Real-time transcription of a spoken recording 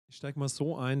Ich steige mal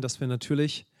so ein, dass wir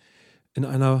natürlich in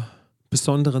einer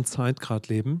besonderen Zeit gerade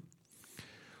leben.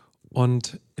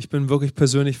 Und ich bin wirklich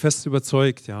persönlich fest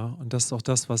überzeugt, ja, und das ist auch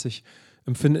das, was ich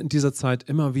empfinde, in dieser Zeit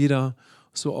immer wieder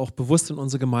so auch bewusst in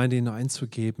unsere Gemeinde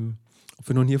hineinzugeben, ob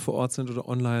wir nun hier vor Ort sind oder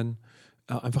online,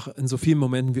 einfach in so vielen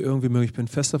Momenten wie irgendwie möglich. Ich bin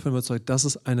fest davon überzeugt, das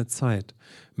ist eine Zeit,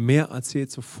 mehr als je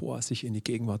zuvor, sich in die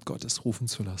Gegenwart Gottes rufen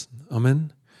zu lassen.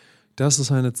 Amen. Das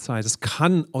ist eine Zeit. Es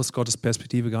kann aus Gottes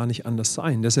Perspektive gar nicht anders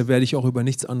sein. Deshalb werde ich auch über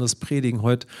nichts anderes predigen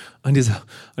heute an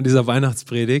dieser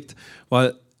Weihnachtspredigt,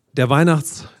 weil der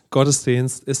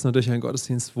Weihnachtsgottesdienst ist natürlich ein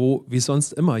Gottesdienst, wo, wie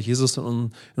sonst immer, Jesus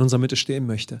in unserer Mitte stehen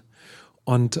möchte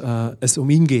und es um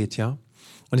ihn geht. Ja?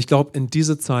 Und ich glaube, in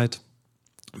diese Zeit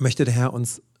möchte der Herr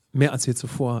uns mehr als je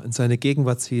zuvor in seine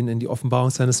Gegenwart ziehen, in die Offenbarung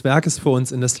seines Werkes für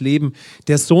uns, in das Leben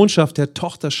der Sohnschaft, der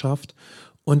Tochterschaft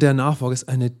und der Nachfolge. Es ist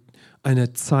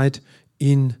eine Zeit,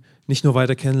 ihn nicht nur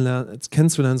weiter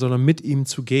kennenzulernen, sondern mit ihm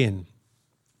zu gehen.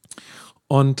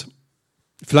 Und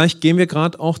vielleicht gehen wir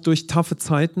gerade auch durch taffe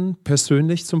Zeiten,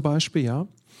 persönlich zum Beispiel, ja.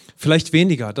 Vielleicht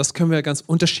weniger, das können wir ganz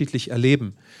unterschiedlich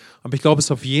erleben. Aber ich glaube, es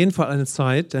ist auf jeden Fall eine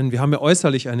Zeit, denn wir haben ja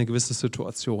äußerlich eine gewisse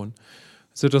Situation.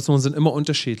 Situationen sind immer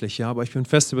unterschiedlich, ja, aber ich bin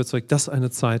fest überzeugt, das ist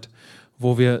eine Zeit,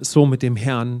 wo wir so mit dem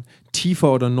Herrn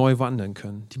tiefer oder neu wandeln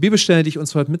können. Die Bibelstelle, die ich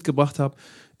uns heute mitgebracht habe,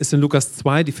 ist in Lukas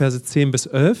 2, die Verse 10 bis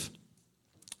 11.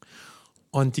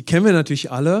 Und die kennen wir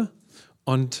natürlich alle.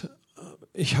 Und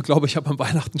ich glaube, ich habe am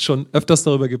Weihnachten schon öfters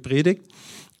darüber gepredigt.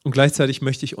 Und gleichzeitig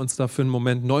möchte ich uns da für einen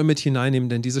Moment neu mit hineinnehmen,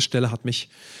 denn diese Stelle hat mich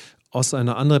aus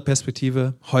einer anderen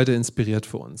Perspektive heute inspiriert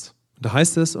für uns. Und da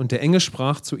heißt es, und der Engel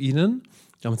sprach zu ihnen,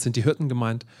 damit sind die Hirten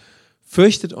gemeint,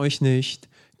 fürchtet euch nicht,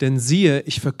 denn siehe,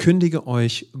 ich verkündige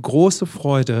euch große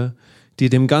Freude, die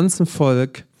dem ganzen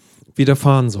Volk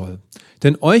widerfahren soll.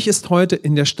 Denn euch ist heute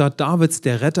in der Stadt Davids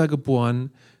der Retter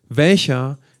geboren,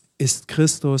 welcher ist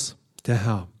Christus, der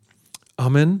Herr.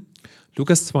 Amen.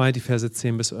 Lukas 2, die Verse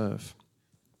 10 bis 11.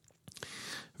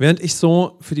 Während ich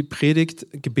so für die Predigt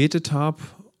gebetet habe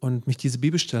und mich diese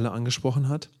Bibelstelle angesprochen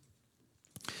hat,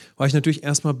 war ich natürlich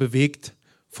erstmal bewegt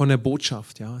von der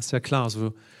Botschaft. Ja, ist ja klar.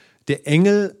 So, der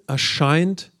Engel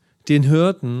erscheint den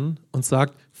Hirten und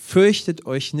sagt, fürchtet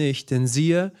euch nicht, denn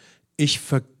siehe, ich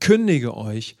verkündige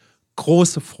euch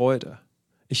große Freude.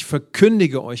 Ich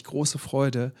verkündige euch große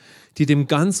Freude, die dem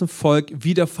ganzen Volk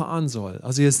widerfahren soll.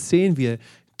 Also jetzt sehen wir,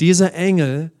 dieser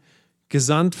Engel,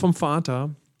 gesandt vom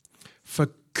Vater,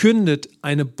 verkündet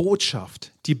eine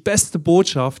Botschaft, die beste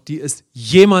Botschaft, die es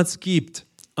jemals gibt.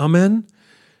 Amen.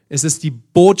 Es ist die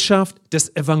Botschaft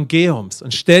des Evangeliums.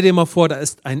 Und stell dir mal vor, da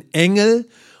ist ein Engel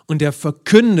und der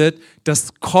verkündet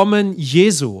das Kommen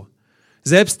Jesu.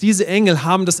 Selbst diese Engel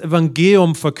haben das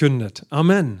Evangelium verkündet.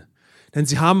 Amen. Denn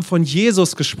sie haben von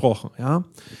Jesus gesprochen. Ja?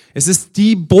 Es ist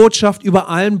die Botschaft über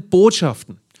allen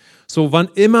Botschaften. So, wann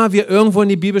immer wir irgendwo in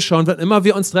die Bibel schauen, wann immer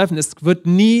wir uns treffen, es wird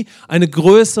nie eine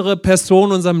größere Person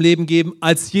in unserem Leben geben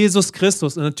als Jesus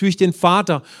Christus und natürlich den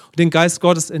Vater und den Geist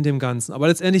Gottes in dem Ganzen. Aber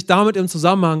letztendlich damit im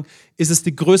Zusammenhang ist es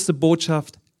die größte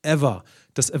Botschaft ever,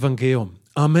 das Evangelium.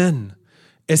 Amen.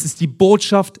 Es ist die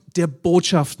Botschaft der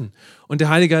Botschaften. Und der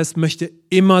Heilige Geist möchte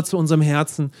immer zu unserem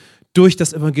Herzen durch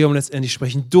das Evangelium letztendlich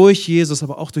sprechen, durch Jesus,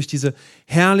 aber auch durch diese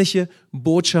herrliche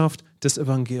Botschaft des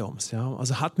Evangeliums. Ja?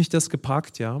 Also hat mich das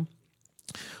gepackt, ja.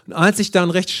 Und als ich dann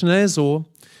recht schnell so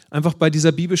einfach bei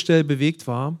dieser Bibelstelle bewegt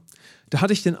war, da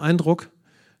hatte ich den Eindruck,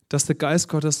 dass der Geist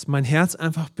Gottes mein Herz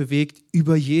einfach bewegt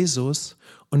über Jesus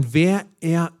und wer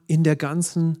er in der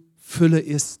ganzen Fülle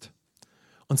ist.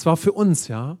 Und zwar für uns,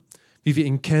 ja, wie wir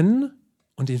ihn kennen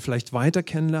und ihn vielleicht weiter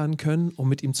kennenlernen können, um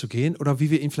mit ihm zu gehen, oder wie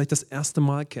wir ihn vielleicht das erste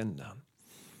Mal kennenlernen.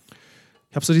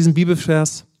 Ich habe so diesen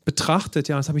Bibelvers betrachtet,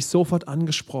 ja, das habe ich sofort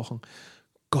angesprochen.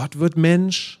 Gott wird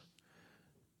Mensch,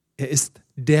 er ist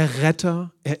der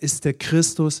Retter, er ist der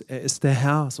Christus, er ist der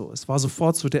Herr. So, es war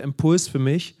sofort so der Impuls für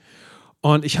mich.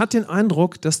 Und ich hatte den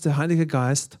Eindruck, dass der Heilige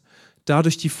Geist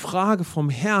dadurch die Frage vom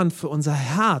Herrn für unser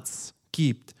Herz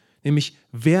gibt, nämlich,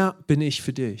 wer bin ich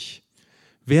für dich?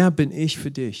 Wer bin ich für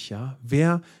dich? Ja?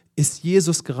 Wer ist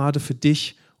Jesus gerade für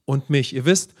dich und mich? Ihr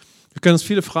wisst, wir können uns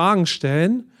viele Fragen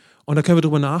stellen und da können wir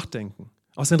drüber nachdenken.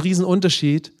 Aber es ist ein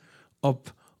Riesenunterschied,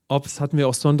 ob es hatten wir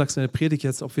auch sonntags in der Predigt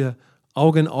jetzt, ob wir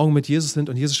Auge in Auge mit Jesus sind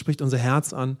und Jesus spricht unser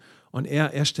Herz an und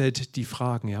er stellt die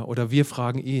Fragen, ja, oder wir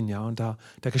fragen ihn, ja, und da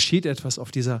geschieht etwas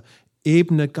auf dieser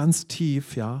Ebene ganz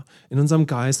tief, ja, in unserem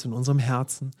Geist, in unserem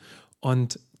Herzen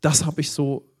und das habe ich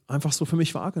so einfach so für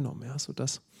mich wahrgenommen, ja, so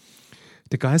dass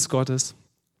der Geist Gottes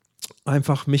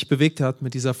einfach mich bewegt hat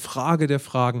mit dieser Frage der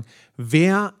Fragen,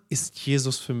 wer ist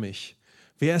Jesus für mich?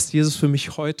 Wer ist Jesus für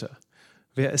mich heute?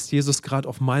 Wer ist Jesus gerade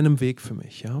auf meinem Weg für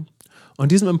mich? Ja?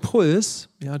 Und diesem Impuls,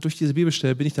 ja, durch diese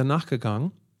Bibelstelle bin ich dann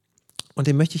nachgegangen Und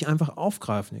den möchte ich einfach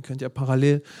aufgreifen. Ihr könnt ja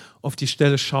parallel auf die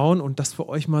Stelle schauen und das für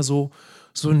euch mal so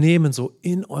nehmen, so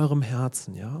in eurem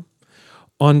Herzen. Ja?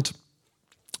 Und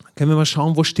können wir mal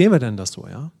schauen, wo stehen wir denn das so?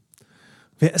 Ja?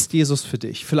 Wer ist Jesus für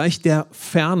dich? Vielleicht der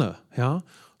Ferne. Ja?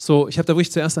 So, ich habe da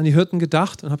wirklich zuerst an die Hirten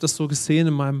gedacht und habe das so gesehen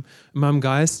in meinem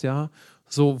Geist. Ja?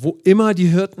 So, wo immer die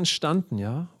Hirten standen,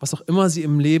 ja? Was auch immer sie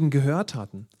im Leben gehört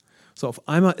hatten. So, auf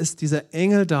einmal ist dieser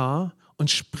Engel da und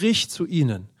spricht zu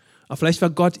ihnen. Aber vielleicht war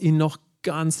Gott ihnen noch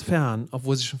ganz fern,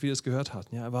 obwohl sie schon vieles gehört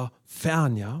hatten. Ja? Er war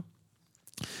fern, ja.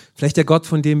 Vielleicht der Gott,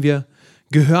 von dem wir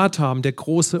gehört haben, der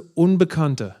große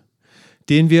Unbekannte,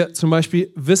 den wir zum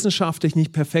Beispiel wissenschaftlich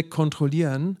nicht perfekt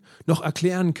kontrollieren, noch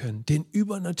erklären können, den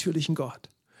übernatürlichen Gott.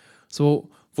 So,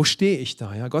 wo stehe ich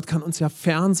da? Ja? Gott kann uns ja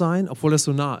fern sein, obwohl er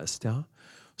so nah ist. Ja?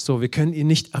 So, wir können ihn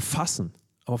nicht erfassen,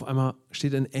 aber auf einmal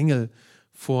steht ein Engel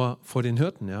vor den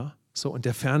Hirten. Ja? So, und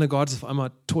der ferne Gott ist auf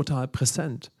einmal total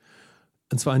präsent.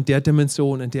 Und zwar in der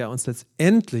Dimension, in der er uns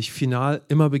letztendlich final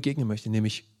immer begegnen möchte,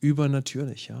 nämlich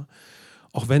übernatürlich. Ja?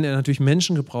 Auch wenn er natürlich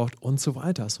Menschen gebraucht und so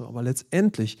weiter. So, aber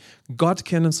letztendlich, Gott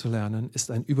kennenzulernen,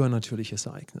 ist ein übernatürliches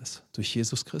Ereignis durch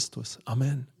Jesus Christus.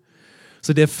 Amen.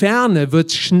 So, der Ferne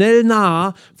wird schnell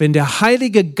nah, wenn der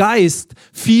Heilige Geist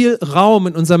viel Raum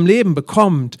in unserem Leben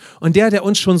bekommt. Und der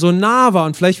uns schon so nah war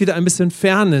und vielleicht wieder ein bisschen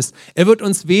fern ist, er wird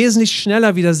uns wesentlich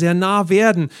schneller wieder sehr nah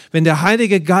werden, wenn der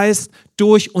Heilige Geist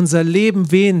durch unser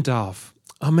Leben wehen darf.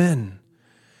 Amen.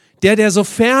 Der so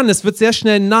fern ist, wird sehr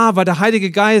schnell nah, weil der Heilige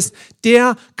Geist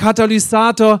der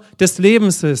Katalysator des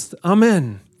Lebens ist.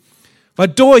 Amen. Weil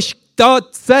durch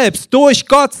Gott selbst,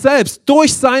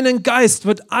 durch seinen Geist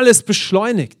wird alles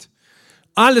beschleunigt.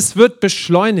 Alles wird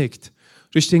beschleunigt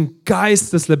durch den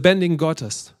Geist des lebendigen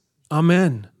Gottes.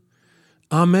 Amen.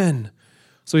 Amen.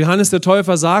 So Johannes der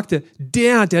Täufer sagte,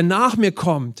 der nach mir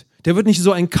kommt, der wird nicht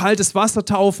so ein kaltes Wasser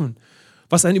taufen,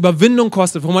 was eine Überwindung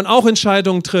kostet, wo man auch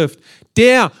Entscheidungen trifft.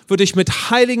 Der wird dich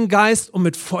mit Heiligen Geist und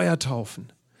mit Feuer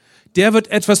taufen. Der wird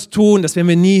etwas tun, das werden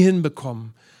wir nie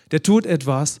hinbekommen. Der tut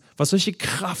etwas, was solche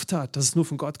Kraft hat, dass es nur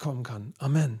von Gott kommen kann.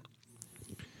 Amen.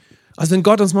 Also wenn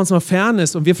Gott uns manchmal fern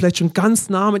ist und wir vielleicht schon ganz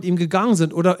nah mit ihm gegangen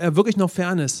sind oder er wirklich noch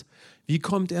fern ist, wie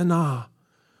kommt er nah?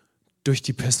 Durch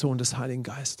die Person des Heiligen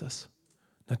Geistes.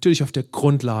 Natürlich auf der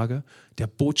Grundlage der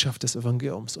Botschaft des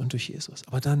Evangeliums und durch Jesus.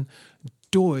 Aber dann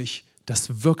durch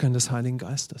das Wirken des Heiligen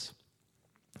Geistes.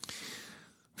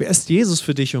 Wer ist Jesus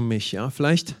für dich und mich? Ja?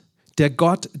 Vielleicht der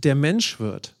Gott, der Mensch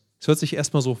wird. Es hört sich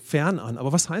erstmal so fern an,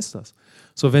 aber was heißt das?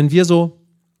 So, wenn wir so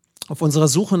auf unserer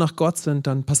Suche nach Gott sind,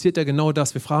 dann passiert ja genau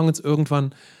das. Wir fragen uns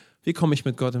irgendwann, wie komme ich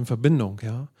mit Gott in Verbindung?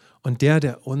 Ja? Und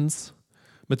der uns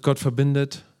mit Gott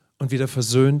verbindet und wieder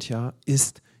versöhnt, ja,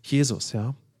 ist Jesus.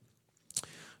 Ja?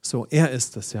 So, er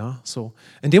ist es. Ja? So,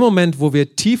 in dem Moment, wo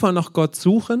wir tiefer nach Gott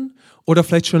suchen oder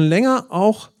vielleicht schon länger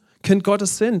auch Kind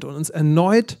Gottes sind und uns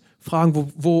erneut fragen,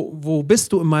 wo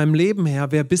bist du in meinem Leben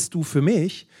her? Wer bist du für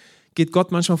mich? Geht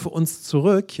Gott manchmal für uns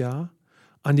zurück, ja,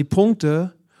 an die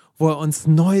Punkte, wo er uns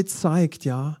neu zeigt,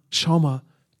 ja, schau mal,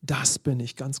 das bin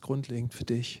ich ganz grundlegend für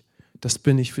dich. Das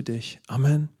bin ich für dich.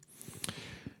 Amen.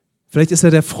 Vielleicht ist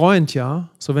er der Freund,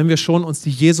 ja, so wenn wir schon uns die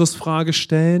Jesus-Frage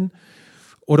stellen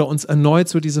oder uns erneut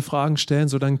so diese Fragen stellen,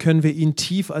 so dann können wir ihn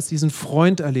tief als diesen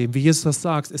Freund erleben, wie Jesus das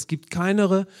sagt. Es gibt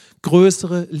keine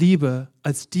größere Liebe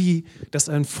als die, dass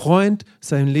ein Freund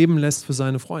sein Leben lässt für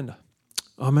seine Freunde.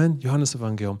 Amen,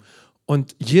 Johannes-Evangelium.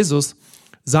 Und Jesus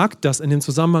sagt das in dem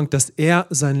Zusammenhang, dass er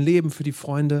sein Leben für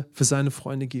seine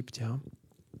Freunde gibt. Ja.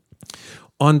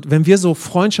 Und wenn wir so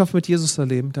Freundschaft mit Jesus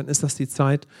erleben, dann ist das die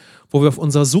Zeit, wo wir auf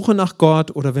unserer Suche nach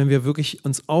Gott oder wenn wir wirklich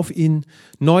uns auf ihn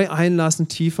neu einlassen,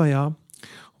 tiefer, ja,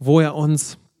 wo er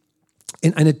uns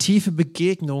in eine tiefe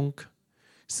Begegnung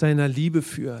seiner Liebe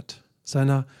führt,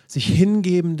 seiner sich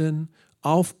hingebenden,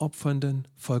 aufopfernden,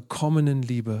 vollkommenen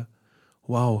Liebe.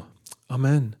 Wow.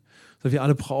 Amen. So, wir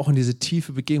alle brauchen diese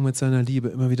tiefe Begegnung mit seiner Liebe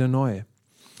immer wieder neu.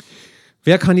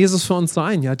 Wer kann Jesus für uns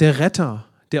sein? Ja, der Retter,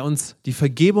 der uns die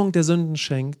Vergebung der Sünden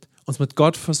schenkt, uns mit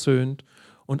Gott versöhnt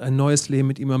und ein neues Leben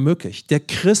mit ihm ermöglicht. Der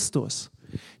Christus,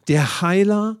 der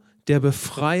Heiler, der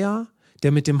Befreier,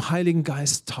 der mit dem Heiligen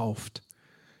Geist tauft,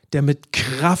 der mit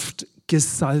Kraft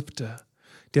Gesalbte,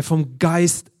 der vom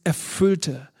Geist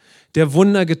Erfüllte, der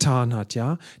Wunder getan hat,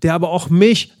 ja, der aber auch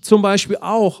mich zum Beispiel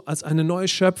auch als eine neue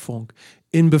Schöpfung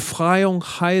in Befreiung,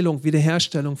 Heilung,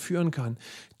 Wiederherstellung führen kann,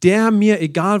 der mir,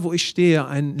 egal wo ich stehe,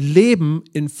 ein Leben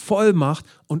in Vollmacht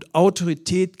und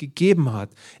Autorität gegeben hat.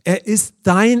 Er ist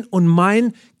dein und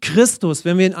mein Christus,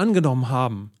 wenn wir ihn angenommen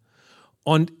haben.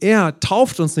 Und er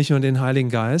tauft uns nicht nur in den Heiligen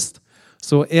Geist,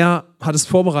 so er hat es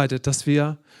vorbereitet, dass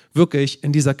wir wirklich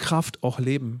in dieser Kraft auch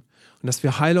leben und dass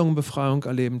wir Heilung und Befreiung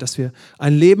erleben, dass wir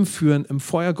ein Leben führen im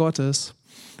Feuer Gottes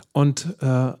und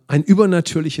ein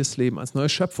übernatürliches Leben als neue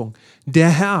Schöpfung. Der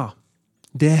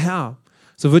Herr,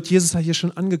 so wird Jesus ja hier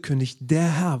schon angekündigt,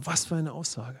 der Herr, was für eine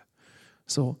Aussage.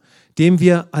 So, dem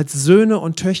wir als Söhne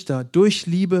und Töchter durch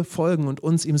Liebe folgen und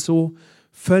uns ihm so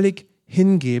völlig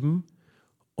hingeben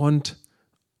und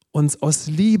uns aus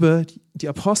Liebe, die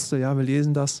Apostel, ja, wir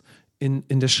lesen das in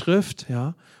der Schrift,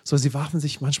 ja, so sie warfen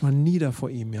sich manchmal nieder vor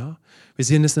ihm, ja. Wir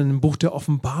sehen es in dem Buch der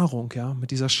Offenbarung, ja,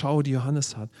 mit dieser Schau, die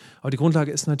Johannes hat. Aber die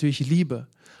Grundlage ist natürlich Liebe.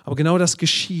 Aber genau das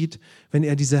geschieht, wenn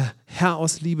er dieser Herr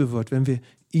aus Liebe wird, wenn wir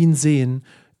ihn sehen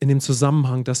in dem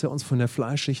Zusammenhang, dass er uns von der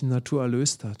fleischlichen Natur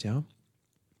erlöst hat, ja.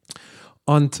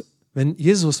 Und wenn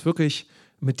Jesus wirklich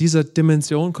mit dieser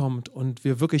Dimension kommt und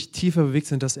wir wirklich tiefer bewegt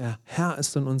sind, dass er Herr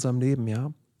ist in unserem Leben,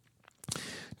 ja,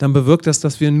 dann bewirkt das,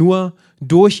 dass wir nur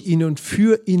durch ihn und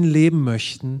für ihn leben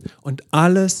möchten und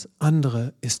alles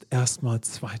andere ist erstmal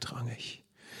zweitrangig.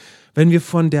 Wenn wir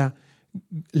von der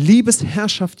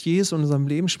Liebesherrschaft Jesu in unserem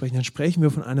Leben sprechen, dann sprechen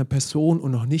wir von einer Person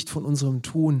und noch nicht von unserem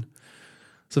Tun.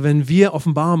 So, wenn wir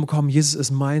Offenbarung bekommen, Jesus ist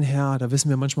mein Herr, da wissen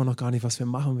wir manchmal noch gar nicht, was wir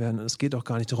machen werden. Und es geht auch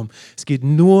gar nicht darum. Es geht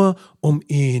nur um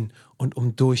ihn und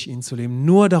um durch ihn zu leben.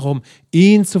 Nur darum,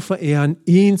 ihn zu verehren,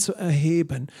 ihn zu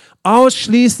erheben.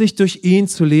 Ausschließlich durch ihn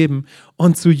zu leben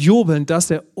und zu jubeln, dass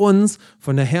er uns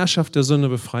von der Herrschaft der Sünde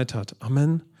befreit hat.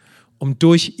 Amen. Um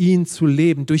durch ihn zu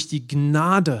leben, durch die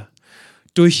Gnade,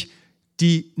 durch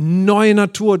die neue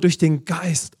Natur, durch den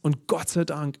Geist und Gott sei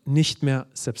Dank nicht mehr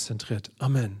selbstzentriert.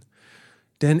 Amen.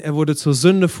 Denn er wurde zur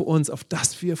Sünde für uns, auf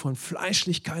dass wir von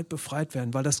Fleischlichkeit befreit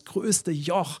werden, weil das größte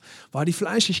Joch war die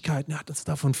Fleischlichkeit. Und er hat uns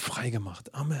davon frei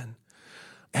gemacht. Amen.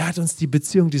 Er hat uns die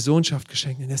Beziehung, die Sohnschaft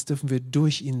geschenkt. Und jetzt dürfen wir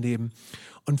durch ihn leben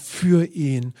und für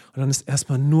ihn. Und dann ist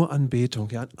erstmal nur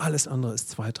Anbetung. Ja, und alles andere ist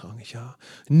zweitrangig. Ja.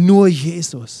 Nur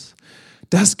Jesus.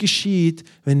 Das geschieht,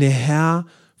 wenn der Herr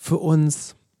für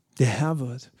uns der Herr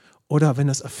wird. Oder wenn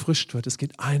das erfrischt wird. Es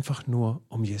geht einfach nur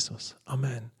um Jesus.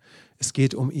 Amen. Es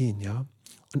geht um ihn, ja.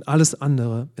 Und alles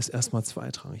andere ist erstmal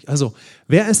zweitrangig. Also,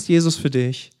 wer ist Jesus für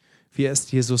dich? Wie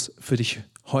ist Jesus für dich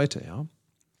heute? Ja?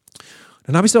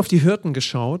 Dann habe ich so auf die Hirten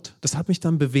geschaut. Das hat mich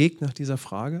dann bewegt nach dieser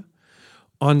Frage.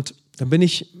 Und dann bin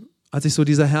ich, als ich so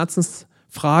dieser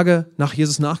Herzensfrage nach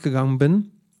Jesus nachgegangen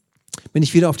bin, bin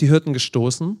ich wieder auf die Hirten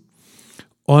gestoßen.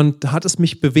 Und da hat es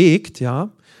mich bewegt, ja,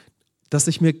 dass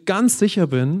ich mir ganz sicher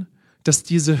bin, dass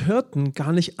diese Hirten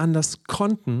gar nicht anders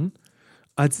konnten,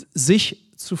 als sich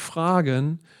zu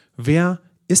fragen, wer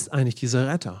ist eigentlich dieser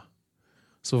Retter?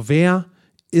 So, wer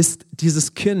ist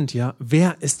dieses Kind? Ja?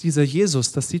 Wer ist dieser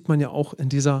Jesus? Das sieht man ja auch in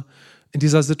dieser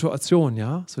Situation,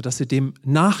 ja, so dass sie dem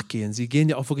nachgehen. Sie gehen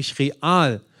ja auch wirklich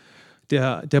real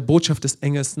der Botschaft des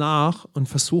Engels nach und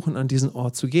versuchen, an diesen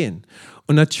Ort zu gehen.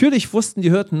 Und natürlich wussten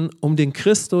die Hirten um den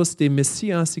Christus, den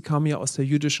Messias, sie kamen ja aus der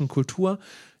jüdischen Kultur,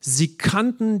 sie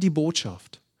kannten die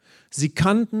Botschaft. Sie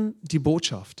kannten die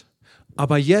Botschaft.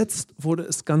 Aber jetzt wurde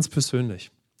es ganz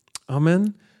persönlich.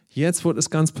 Amen. Jetzt wurde es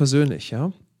ganz persönlich,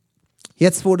 ja.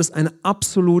 Jetzt wurde es eine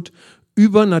absolut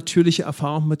übernatürliche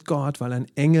Erfahrung mit Gott, weil ein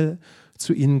Engel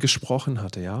zu ihnen gesprochen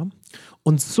hatte, ja.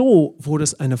 Und so wurde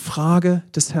es eine Frage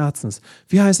des Herzens.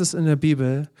 Wie heißt es in der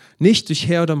Bibel? Nicht durch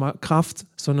Heer oder Kraft,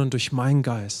 sondern durch meinen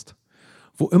Geist.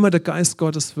 Wo immer der Geist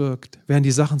Gottes wirkt, werden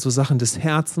die Sachen zu Sachen des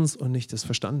Herzens und nicht des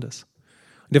Verstandes.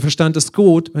 Und der Verstand ist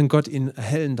gut, wenn Gott ihn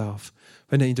erhellen darf,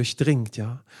 wenn er ihn durchdringt,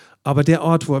 ja. Aber der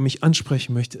Ort, wo er mich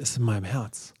ansprechen möchte, ist in meinem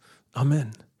Herz.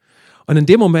 Amen. Und in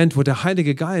dem Moment, wo der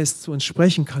Heilige Geist zu uns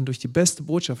sprechen kann, durch die beste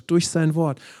Botschaft, durch sein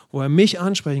Wort, wo er mich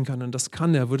ansprechen kann, und das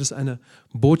kann er, wird es eine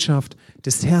Botschaft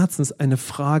des Herzens, eine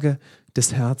Frage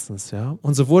des Herzens, ja.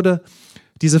 Und so wurde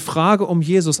diese Frage um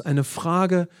Jesus eine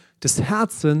Frage des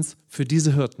Herzens für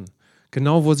diese Hirten.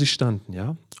 Genau, wo sie standen,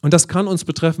 ja. Und das kann uns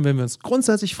betreffen, wenn wir uns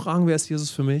grundsätzlich fragen, wer ist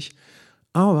Jesus für mich?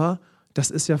 Aber das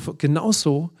ist ja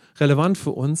genauso relevant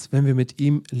für uns, wenn wir mit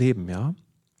ihm leben, ja.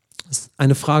 Es ist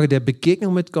eine Frage der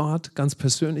Begegnung mit Gott, ganz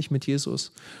persönlich mit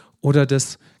Jesus, oder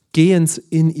des Gehens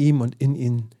in ihm und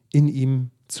in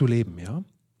ihm zu leben, ja.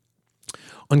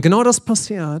 Und genau das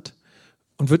passiert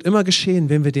und wird immer geschehen,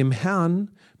 wenn wir dem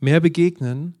Herrn mehr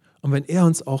begegnen und wenn er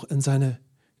uns auch in seine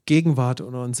Gegenwart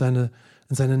oder in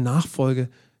seine Nachfolge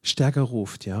stärker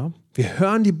ruft, ja. Wir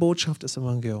hören die Botschaft des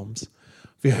Evangeliums.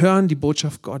 Wir hören die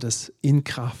Botschaft Gottes in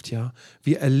Kraft, ja.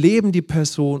 Wir erleben die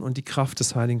Person und die Kraft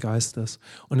des Heiligen Geistes.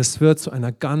 Und es wird zu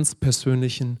einer ganz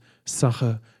persönlichen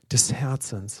Sache des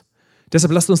Herzens.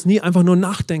 Deshalb lasst uns nie einfach nur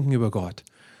nachdenken über Gott.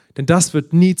 Denn das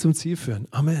wird nie zum Ziel führen.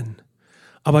 Amen.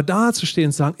 Aber da zu stehen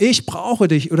und sagen, ich brauche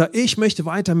dich oder ich möchte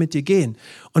weiter mit dir gehen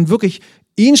und wirklich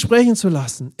ihn sprechen zu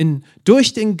lassen,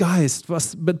 durch den Geist,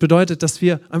 was bedeutet, dass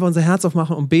wir einfach unser Herz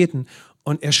aufmachen und beten.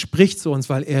 Und er spricht zu uns,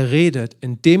 weil er redet.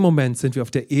 In dem Moment sind wir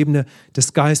auf der Ebene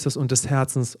des Geistes und des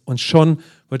Herzens und schon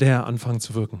wird der Herr anfangen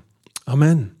zu wirken.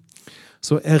 Amen.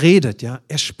 So, er redet, ja,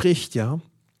 er spricht, ja.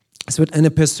 Es wird eine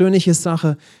persönliche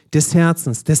Sache des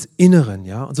Herzens, des Inneren,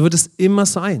 ja. Und so wird es immer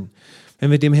sein,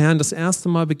 wenn wir dem Herrn das erste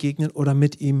Mal begegnen oder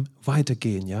mit ihm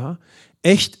weitergehen, ja.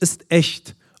 Echt ist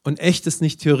echt und echt ist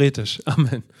nicht theoretisch.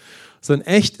 Amen. Sondern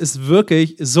echt ist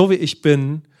wirklich, so wie ich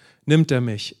bin, nimmt er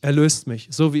mich, er löst mich.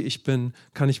 So wie ich bin,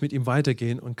 kann ich mit ihm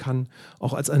weitergehen und kann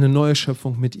auch als eine neue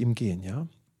Schöpfung mit ihm gehen, ja.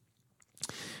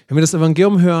 Wenn wir das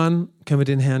Evangelium hören, können wir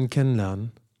den Herrn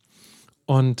kennenlernen.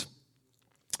 Und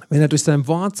wenn er durch sein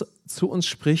Wort zu uns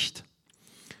spricht,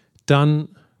 dann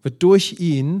wird durch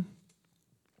ihn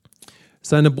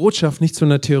seine Botschaft nicht zu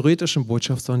einer theoretischen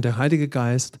Botschaft, sondern der Heilige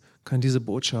Geist kann diese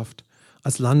Botschaft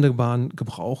als Landebahn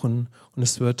gebrauchen und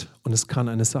es kann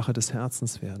eine Sache des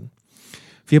Herzens werden.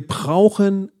 Wir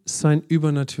brauchen sein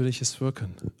übernatürliches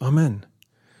Wirken. Amen.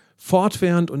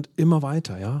 Fortwährend und immer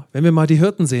weiter. Ja? Wenn wir mal die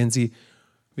Hirten sehen, sie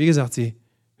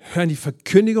hören die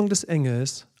Verkündigung des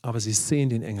Engels, aber sie sehen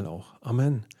den Engel auch.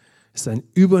 Amen. Es ist ein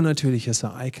übernatürliches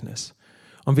Ereignis.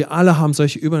 Und wir alle haben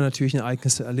solche übernatürlichen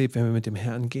Ereignisse erlebt, wenn wir mit dem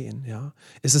Herrn gehen. Ja?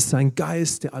 Es ist sein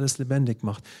Geist, der alles lebendig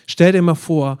macht. Stell dir mal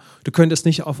vor, du könntest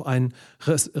nicht auf ein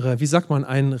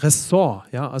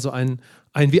Ressort, ja? Also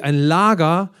wie ein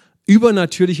Lager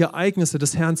übernatürliche Ereignisse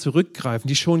des Herrn zurückgreifen,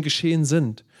 die schon geschehen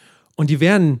sind. Und die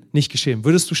werden nicht geschehen.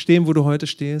 Würdest du stehen, wo du heute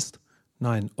stehst?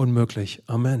 Nein, unmöglich.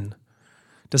 Amen.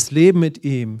 Das Leben mit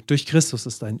ihm durch Christus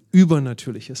ist ein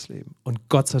übernatürliches Leben. Und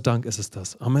Gott sei Dank ist es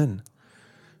das. Amen.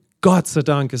 Gott sei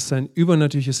Dank ist es ein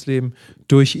übernatürliches Leben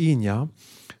durch ihn, ja.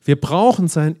 Wir brauchen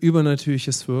sein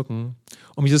übernatürliches Wirken,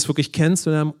 um Jesus wirklich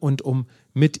kennenzulernen und um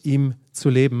mit ihm zu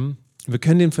leben. Wir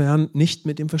können den Herrn nicht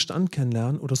mit dem Verstand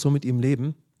kennenlernen oder so mit ihm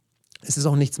leben. Es ist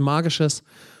auch nichts Magisches,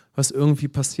 was irgendwie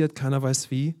passiert, keiner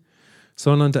weiß wie,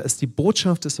 sondern da ist die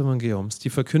Botschaft des Evangeliums, die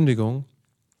Verkündigung.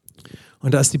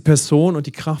 Und da ist die Person und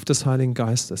die Kraft des Heiligen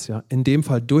Geistes, ja, in dem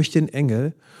Fall durch den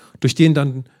Engel, durch den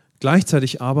dann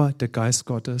gleichzeitig aber der Geist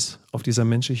Gottes auf dieser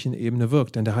menschlichen Ebene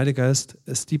wirkt. Denn der Heilige Geist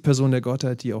ist die Person der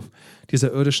Gottheit, die auf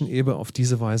dieser irdischen Ebene auf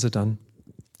diese Weise dann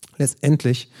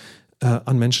letztendlich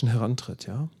an Menschen herantritt.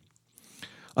 Ja.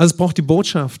 Also es braucht die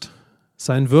Botschaft,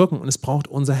 sein Wirken und es braucht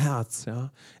unser Herz.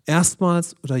 Ja.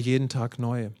 Erstmals oder jeden Tag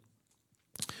neu.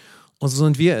 Und so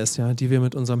sind wir es, ja, die wir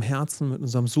mit unserem Herzen, mit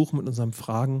unserem Suchen, mit unserem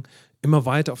Fragen immer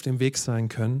weiter auf dem Weg sein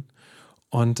können.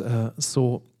 Und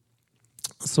so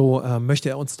möchte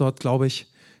er uns dort, glaube ich,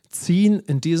 ziehen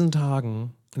in diesen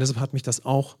Tagen. Und deshalb hat mich das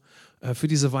auch für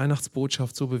diese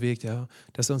Weihnachtsbotschaft so bewegt, ja,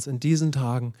 dass er uns in diesen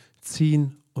Tagen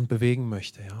ziehen und bewegen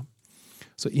möchte. Ja.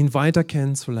 So ihn weiter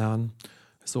kennenzulernen,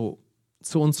 so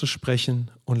zu uns zu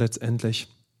sprechen und letztendlich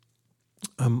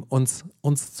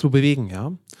uns zu bewegen.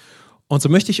 Ja. Und so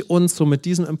möchte ich uns so mit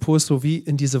diesem Impuls so wie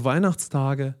in diese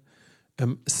Weihnachtstage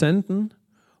senden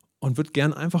und würde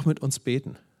gern einfach mit uns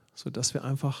beten, sodass wir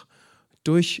einfach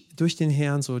durch den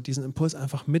Herrn so diesen Impuls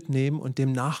einfach mitnehmen und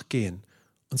dem nachgehen.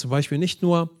 Und zum Beispiel nicht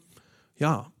nur,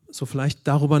 ja, so vielleicht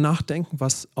darüber nachdenken,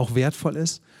 was auch wertvoll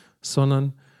ist,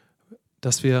 sondern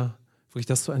dass wir wirklich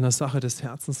das zu einer Sache des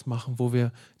Herzens machen, wo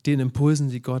wir den Impulsen,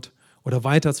 die Gott oder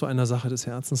weiter zu einer Sache des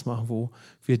Herzens machen, wo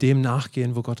wir dem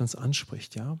nachgehen, wo Gott uns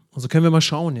anspricht. Ja? Und so können wir mal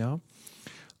schauen, ja,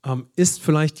 ist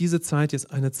vielleicht diese Zeit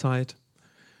jetzt eine Zeit,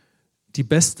 die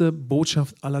beste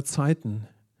Botschaft aller Zeiten,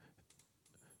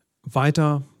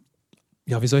 weiter,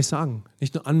 ja, wie soll ich sagen,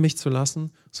 nicht nur an mich zu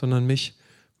lassen, sondern mich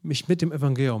mit dem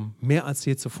Evangelium mehr als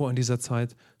je zuvor in dieser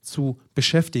Zeit zu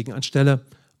beschäftigen, anstelle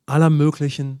aller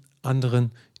möglichen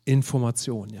anderen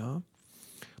Informationen. Ja?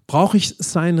 Brauche ich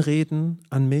sein Reden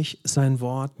an mich, sein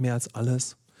Wort mehr als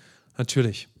alles?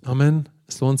 Natürlich. Amen.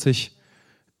 Es lohnt sich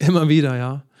immer wieder,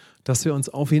 ja, dass wir uns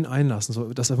auf ihn einlassen.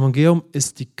 So, das Evangelium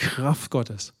ist die Kraft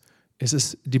Gottes. Es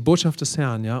ist die Botschaft des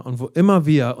Herrn, ja, und wo immer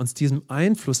wir uns diesem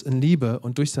Einfluss in Liebe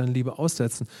und durch seine Liebe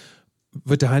aussetzen,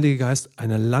 wird der Heilige Geist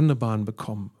eine Landebahn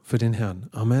bekommen für den Herrn.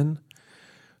 Amen.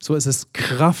 So ist es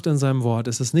Kraft in seinem Wort.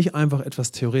 Es ist nicht einfach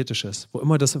etwas Theoretisches. Wo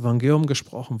immer das Evangelium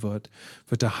gesprochen wird,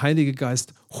 wird der Heilige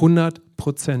Geist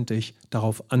 100%ig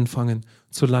darauf anfangen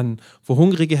zu landen. Wo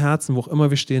hungrige Herzen, wo auch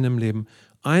immer wir stehen im Leben,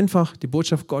 einfach die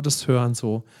Botschaft Gottes hören,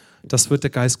 so, das wird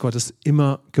der Geist Gottes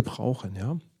immer gebrauchen,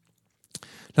 ja.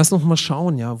 Lass uns mal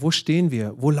schauen, ja, wo stehen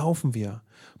wir, wo laufen wir?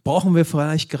 Brauchen wir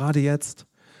vielleicht gerade jetzt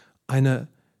eine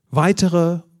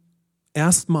weitere,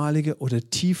 erstmalige oder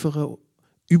tiefere,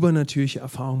 übernatürliche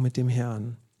Erfahrung mit dem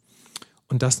Herrn?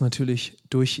 Und das natürlich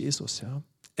durch Jesus, ja.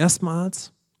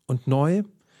 Erstmals und neu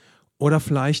oder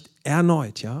vielleicht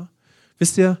erneut, ja.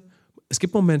 Wisst ihr, es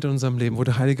gibt Momente in unserem Leben, wo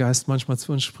der Heilige Geist manchmal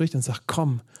zu uns spricht und sagt,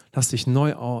 komm, lass dich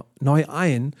neu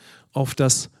ein auf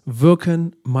das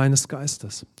Wirken meines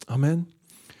Geistes. Amen.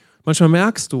 Manchmal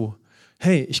merkst du,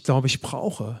 hey, ich glaube, ich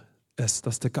brauche es,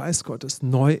 dass der Geist Gottes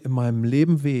neu in meinem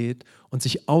Leben weht und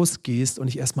sich ausgießt und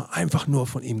ich erstmal einfach nur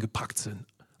von ihm gepackt bin.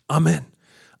 Amen.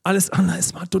 Alles andere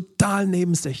ist mal total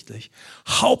nebensächlich.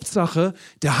 Hauptsache,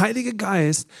 der Heilige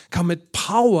Geist kann mit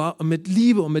Power und mit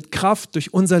Liebe und mit Kraft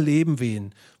durch unser Leben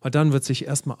wehen. Weil dann wird sich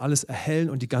erstmal alles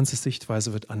erhellen und die ganze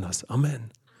Sichtweise wird anders.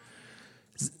 Amen.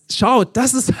 Schaut,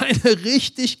 das ist eine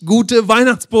richtig gute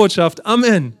Weihnachtsbotschaft.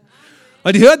 Amen.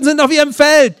 Weil die Hirten sind auf ihrem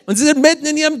Feld und sie sind mitten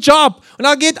in ihrem Job und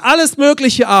da geht alles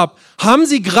Mögliche ab. Haben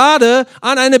sie gerade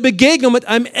an eine Begegnung mit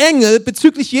einem Engel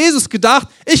bezüglich Jesus gedacht?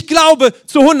 Ich glaube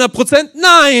zu 100%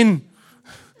 nein.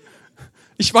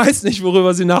 Ich weiß nicht,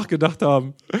 worüber sie nachgedacht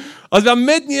haben. Also wir waren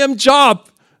mitten in ihrem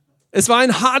Job. Es war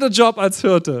ein harter Job als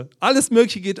Hirte. Alles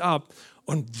Mögliche geht ab.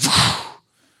 Und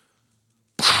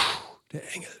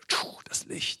der Engel, das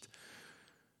Licht.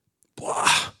 Boah,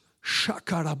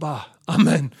 Shakaraba.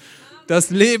 Amen. Das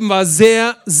Leben war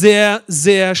sehr, sehr,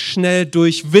 sehr schnell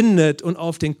durchwindet und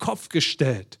auf den Kopf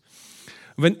gestellt.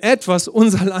 Und wenn etwas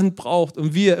unser Land braucht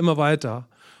und wir immer weiter,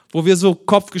 wo wir so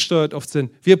kopfgesteuert oft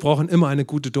sind, wir brauchen immer eine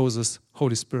gute Dosis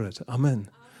Holy Spirit. Amen.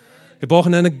 Wir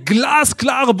brauchen eine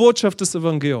glasklare Botschaft des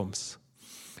Evangeliums.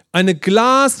 Eine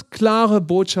glasklare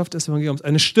Botschaft des Evangeliums.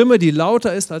 Eine Stimme, die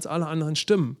lauter ist als alle anderen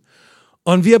Stimmen.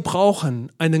 Und wir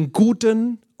brauchen einen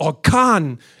guten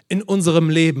Orkan in unserem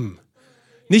Leben.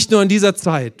 Nicht nur in dieser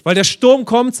Zeit, weil der Sturm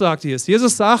kommt, sagt Jesus.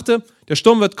 Jesus sagte, der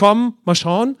Sturm wird kommen, mal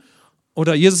schauen.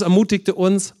 Oder Jesus ermutigte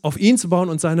uns, auf ihn zu bauen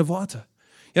und seine Worte.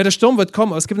 Ja, der Sturm wird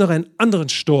kommen, aber es gibt noch einen anderen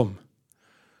Sturm.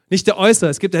 Nicht der äußere,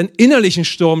 es gibt einen innerlichen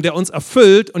Sturm, der uns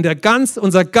erfüllt und der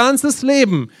unser ganzes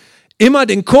Leben immer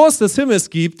den Kurs des Himmels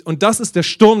gibt. Und das ist der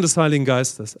Sturm des Heiligen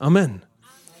Geistes. Amen.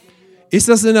 Ist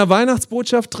das in der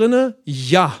Weihnachtsbotschaft drin?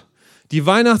 Ja. Die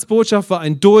Weihnachtsbotschaft war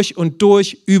ein durch und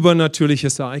durch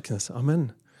übernatürliches Ereignis.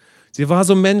 Amen. Sie war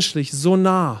so menschlich, so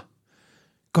nah.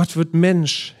 Gott wird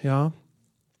Mensch, ja.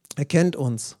 Er kennt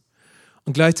uns.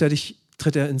 Und gleichzeitig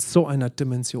tritt er in so einer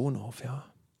Dimension auf, ja.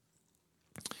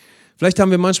 Vielleicht haben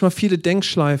wir manchmal viele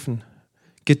Denkschleifen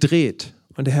gedreht.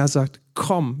 Und der Herr sagt,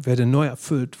 komm, werde neu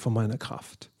erfüllt von meiner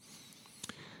Kraft.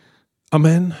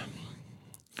 Amen.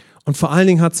 Und vor allen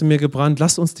Dingen hat sie mir gebrannt,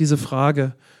 lasst uns diese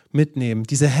Frage mitnehmen,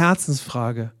 diese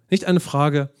Herzensfrage. Nicht eine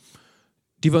Frage,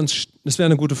 das wäre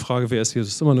eine gute Frage, wer ist Jesus?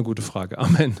 Das ist immer eine gute Frage.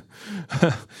 Amen.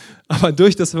 Aber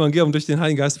durch das Evangelium, durch den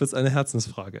Heiligen Geist wird es eine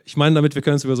Herzensfrage. Ich meine damit, wir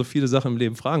können uns über so viele Sachen im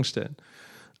Leben Fragen stellen.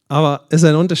 Aber es ist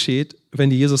ein Unterschied,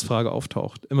 wenn die Jesus-Frage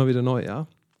auftaucht. Immer wieder neu, ja.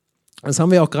 Das haben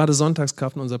wir auch gerade sonntags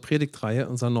gehabt in unserer Predigtreihe,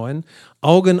 unserer neuen.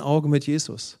 Auge in Auge mit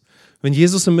Jesus. Wenn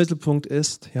Jesus im Mittelpunkt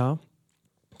ist, ja,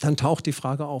 dann taucht die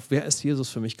Frage auf, wer ist Jesus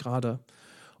für mich gerade?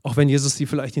 Auch wenn Jesus sie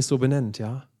vielleicht nicht so benennt,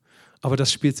 ja. Aber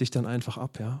das spielt sich dann einfach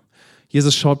ab, ja.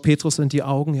 Jesus schaut Petrus in die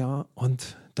Augen, ja,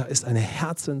 und da ist eine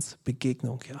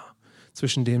Herzensbegegnung, ja,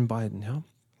 zwischen den beiden, ja.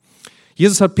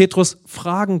 Jesus hat Petrus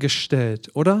Fragen gestellt,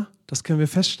 oder? Das können wir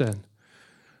feststellen.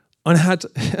 Und er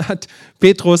hat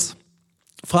Petrus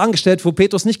Fragen gestellt, wo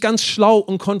Petrus nicht ganz schlau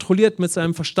und kontrolliert mit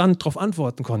seinem Verstand darauf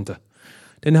antworten konnte.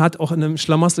 Denn er hat auch in einem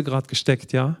Schlamassel gerade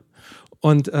gesteckt, ja.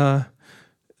 Und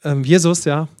Jesus,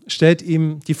 ja, stellt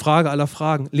ihm die Frage aller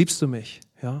Fragen, liebst du mich?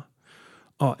 Ja.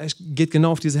 Oh, er geht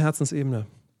genau auf diese Herzensebene.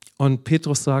 Und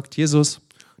Petrus sagt, Jesus,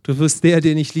 du bist der,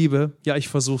 den ich liebe. Ja, ich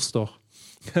versuch's doch.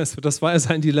 Das war ja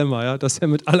sein Dilemma, ja, dass er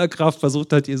mit aller Kraft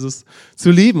versucht hat, Jesus zu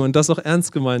lieben und das auch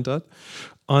ernst gemeint hat.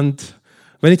 Und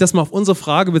wenn ich das mal auf unsere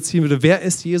Frage beziehen würde, wer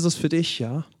ist Jesus für dich?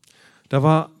 Ja, da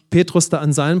war Petrus da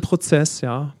an seinem Prozess,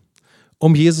 ja,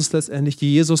 um Jesus letztendlich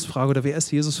die Jesus-Frage oder wer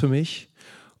ist Jesus für mich?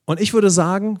 Und ich würde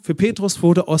sagen, für Petrus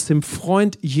wurde aus dem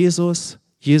Freund Jesus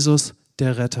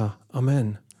der Retter.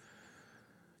 Amen.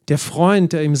 Der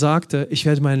Freund, der ihm sagte, ich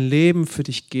werde mein Leben für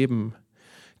dich geben,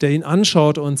 der ihn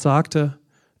anschaute und sagte,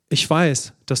 ich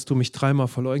weiß, dass du mich 3-mal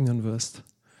verleugnen wirst.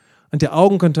 Und der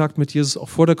Augenkontakt mit Jesus auch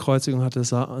vor der Kreuzigung hatte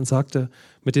und sagte,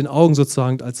 mit den Augen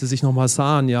sozusagen, als sie sich nochmal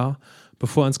sahen, ja,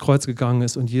 bevor er ins Kreuz gegangen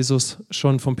ist und Jesus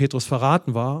schon von Petrus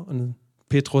verraten war und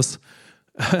Petrus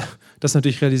das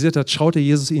natürlich realisiert hat, schaute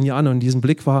Jesus ihn ja an und in diesem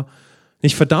Blick war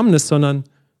nicht Verdammnis, sondern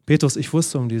Petrus, ich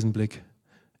wusste um diesen Blick.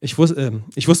 Ich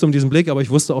wusste um diesen Blick, aber ich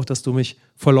wusste auch, dass du mich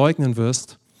verleugnen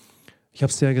wirst. Ich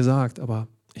habe es dir ja gesagt, aber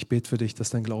ich bete für dich,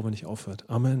 dass dein Glaube nicht aufhört.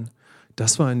 Amen.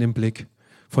 Das war in dem Blick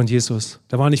von Jesus.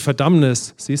 Da war nicht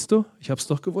Verdammnis. Siehst du? Ich habe es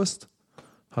doch gewusst.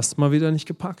 Hast mal wieder nicht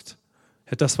gepackt.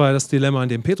 Das war ja das Dilemma, in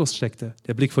dem Petrus steckte.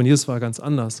 Der Blick von Jesus war ganz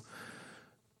anders.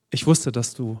 Ich wusste,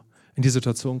 dass du in die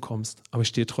Situation kommst, aber ich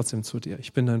stehe trotzdem zu dir.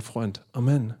 Ich bin dein Freund.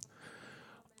 Amen.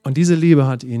 Und diese Liebe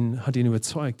hat ihn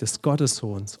überzeugt, des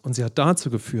Gottessohns. Und sie hat dazu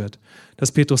geführt,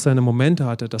 dass Petrus seine Momente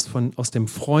hatte, dass aus dem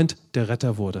Freund der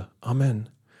Retter wurde. Amen.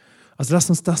 Also lasst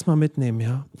uns das mal mitnehmen,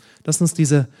 ja. Lasst uns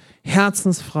diese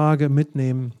Herzensfrage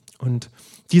mitnehmen und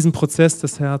diesen Prozess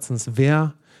des Herzens.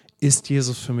 Wer ist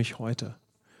Jesus für mich heute?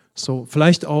 So,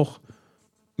 vielleicht auch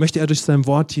möchte er durch sein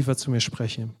Wort tiefer zu mir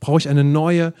sprechen. Brauche ich eine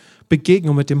neue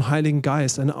Begegnung mit dem Heiligen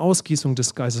Geist, eine Ausgießung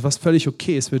des Geistes, was völlig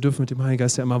okay ist. Wir dürfen mit dem Heiligen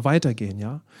Geist ja immer weitergehen,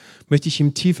 ja. Möchte ich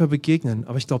ihm tiefer begegnen?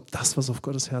 Aber ich glaube, das, was auf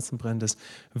Gottes Herzen brennt, ist,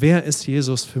 wer ist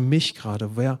Jesus für mich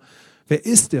gerade? Wer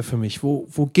ist er für mich?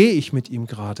 Wo gehe ich mit ihm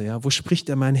gerade? Ja? Wo spricht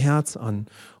er mein Herz an?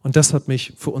 Und das hat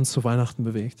mich für uns zu Weihnachten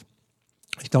bewegt.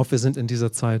 Ich glaube, wir sind in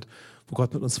dieser Zeit, wo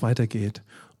Gott mit uns weitergeht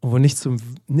und wo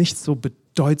nichts so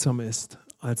bedeutsam ist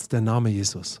als der Name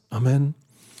Jesus. Amen.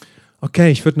 Okay,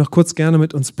 ich würde noch kurz gerne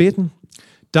mit uns beten.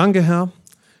 Danke, Herr,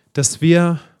 dass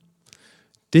wir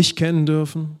dich kennen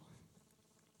dürfen.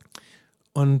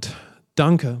 Und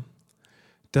danke,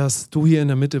 dass du hier in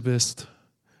der Mitte bist,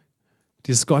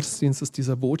 dieses Gottesdienstes,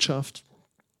 dieser Botschaft.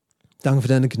 Danke für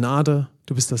deine Gnade.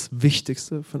 Du bist das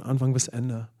Wichtigste von Anfang bis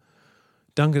Ende.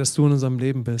 Danke, dass du in unserem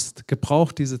Leben bist.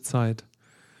 Gebrauch diese Zeit,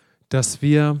 dass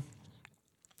wir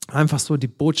einfach so die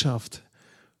Botschaft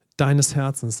deines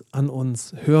Herzens an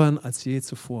uns hören als je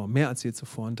zuvor, mehr als je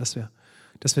zuvor. Und dass wir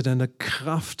deine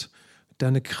Kraft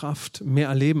mehr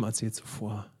erleben als je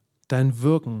zuvor. Dein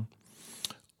Wirken.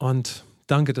 Und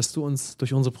danke, dass du uns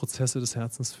durch unsere Prozesse des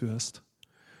Herzens führst.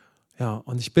 Ja,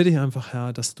 und ich bitte dich einfach,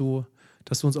 Herr, dass du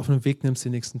uns auf den Weg nimmst die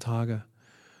nächsten Tage,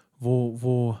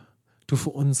 wo du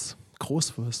für uns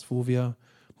groß wirst, wo wir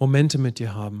Momente mit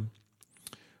dir haben,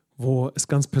 wo es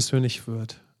ganz persönlich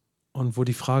wird und wo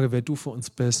die Frage, wer du für uns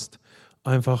bist,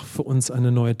 einfach für uns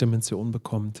eine neue Dimension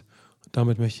bekommt. Und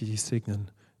damit möchte ich dich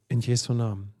segnen. In Jesu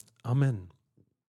Namen. Amen.